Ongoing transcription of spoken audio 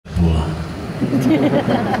Pula.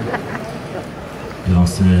 I vam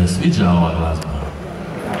se sviđa ova glazba?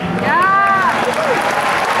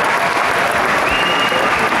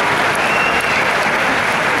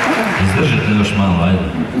 Izdržite još malo, ajde.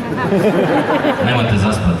 Nemojte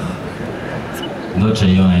zaspat. Doće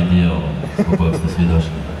i onaj dio zbog kojeg ste svi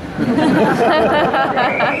došli.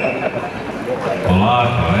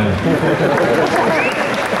 Polako, evo.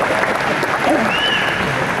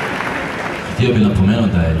 Htio bih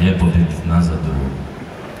napomenuti da je lijepo biti nazad u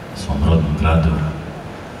svom rodnom gradu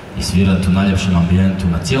i svirati u najljepšem ambijentu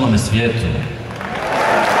na cijelome svijetu.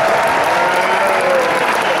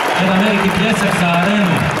 Jedan veliki pljesak za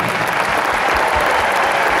arenu.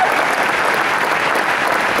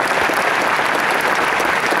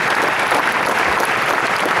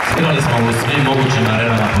 Svirali smo u svim mogućim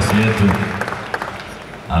arenama po svijetu,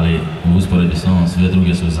 ali u usporedbi s ovom sve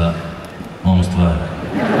druge su za ovu stvar.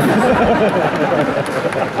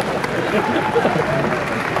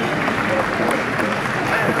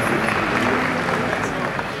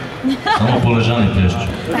 Samo Puležani plješću.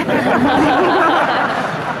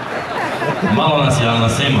 Malo nas je, ali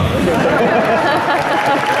nas ima.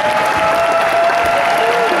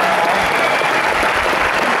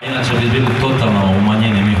 Inače bi bili totalno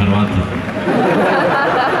umanjeni mi Hrvati.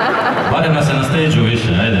 Barem nas je na stage-u više,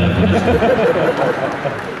 ajde ako nešto.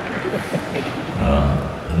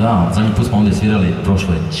 Da, zadnji put smo ovdje svirali,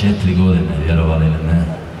 prošlo je 4 godine, vjerovali ili ne.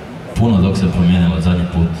 Puno dok se promijenilo od zadnji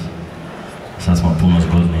put. Sad smo puno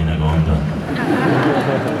zgodniji nego onda.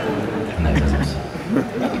 Ne znam se.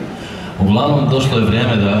 Uglavnom, došlo je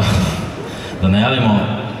vrijeme da najavimo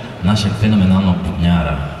našeg fenomenalnog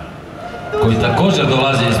bubnjara, koji također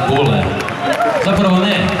dolazi iz Pule. Zapravo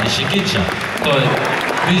ne, iz Šikića. To je,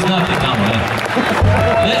 vi znate tamo, ne?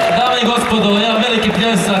 Dame i gospodo, jedan veliki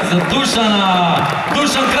pljesak za Dušana!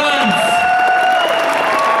 Dušan Kranc!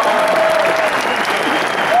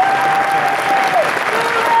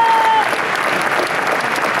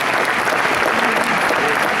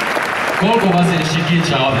 Koliko vas je iz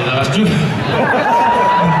Šikića ovdje, da vas čujem?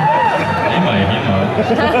 Ima ih, ima.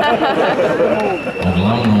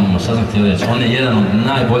 Uglavnom, šta sam htio reći, on je jedan od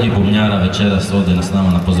najboljih bubnjara večeras ovdje s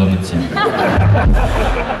nama na pozornici.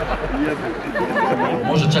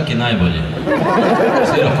 Možda čak i najbolji.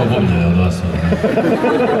 Svira ko bubnjeve od vas ovdje.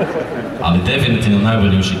 Ali definitivno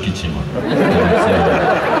najbolji u Šikićima.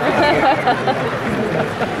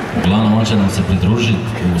 Uglavnom, on će nam se pridružiti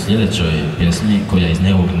u sljedećoj pjesmi koja je iz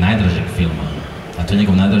njegovog najdražeg filma. A to je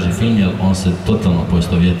njegov najdraži film jer on se totalno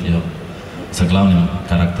poistovjetio sa glavnim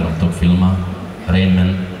karakterom tog filma, Rain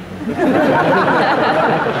Man.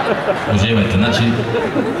 Uživajte, znači,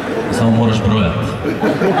 samo moraš brojati.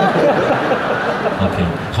 Ok,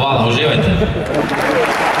 hvala, uživajte.